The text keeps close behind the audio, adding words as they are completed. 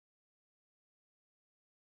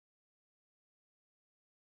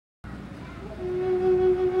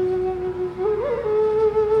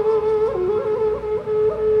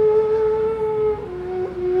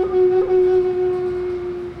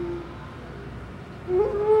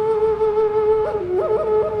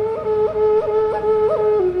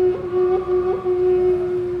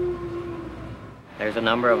There's a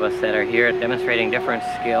number of us that are here demonstrating different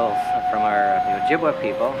skills from our Ojibwa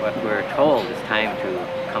people, but we're told it's time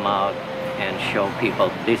to come out and show people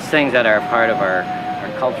these things that are part of our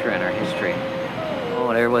culture and our history.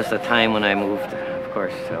 Oh, there was a time when I moved, of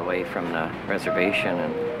course, away from the reservation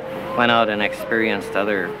and went out and experienced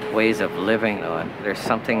other ways of living. There's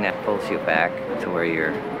something that pulls you back to where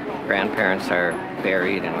your grandparents are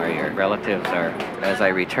buried and where your relatives are. As I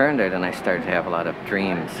returned there, then I started to have a lot of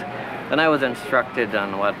dreams. Then I was instructed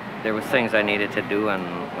on what there was things I needed to do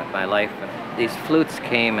with my life. These flutes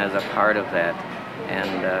came as a part of that,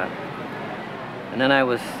 and then I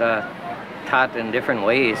was taught in different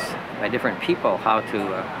ways by different people how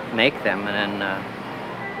to make them, and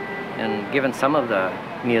given some of the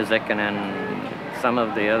music, and then some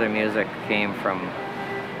of the other music came from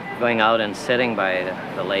going out and sitting by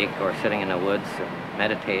the lake or sitting in the woods,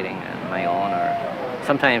 meditating on my own, or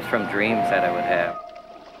sometimes from dreams that I would have.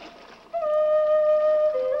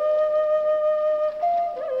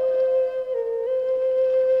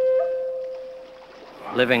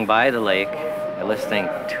 Living by the lake, listening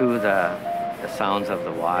to the sounds of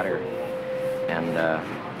the water and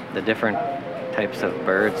the different types of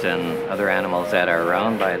birds and other animals that are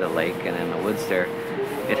around by the lake and in the woods there,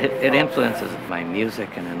 it influences my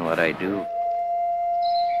music and in what I do.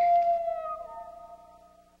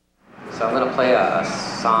 So I'm going to play a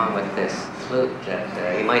song with this flute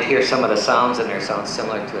that you might hear some of the sounds in there sound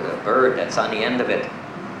similar to the bird that's on the end of it.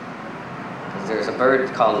 There's a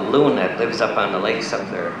bird called a loon that lives up on the lakes up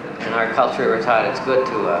there. In our culture, we're taught it's good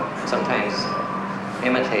to sometimes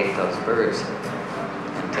imitate those birds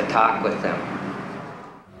and to talk with them.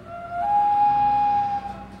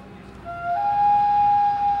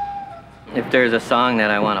 If there's a song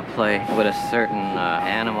that I want to play with a certain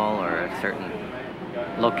animal or a certain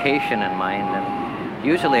location in mind, then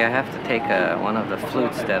usually I have to take one of the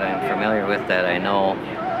flutes that I'm familiar with that I know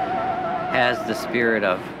has the spirit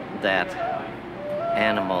of that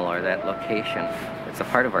animal or that location. It's a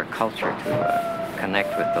part of our culture to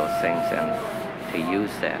connect with those things and to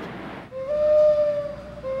use that.